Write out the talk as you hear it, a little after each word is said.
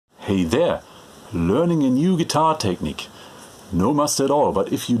hey there, learning a new guitar technique. No must at all,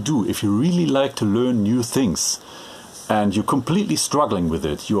 but if you do, if you really like to learn new things and you're completely struggling with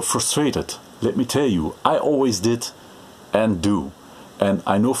it, you're frustrated, let me tell you, I always did and do. And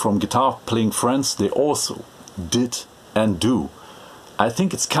I know from guitar playing friends, they also did and do. I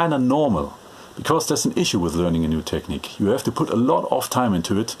think it's kind of normal, because there's an issue with learning a new technique. You have to put a lot of time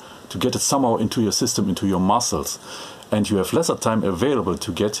into it to get it somehow into your system, into your muscles. And you have lesser time available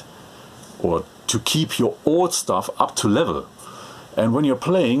to get or to keep your old stuff up to level. And when you're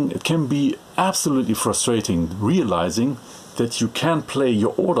playing, it can be absolutely frustrating realizing that you can't play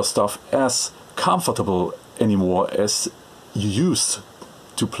your older stuff as comfortable anymore as you used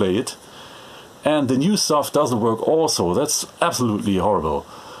to play it. And the new stuff doesn't work also. That's absolutely horrible.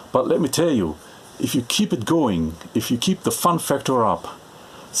 But let me tell you, if you keep it going, if you keep the fun factor up,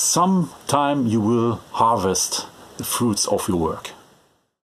 sometime you will harvest the fruits of your work.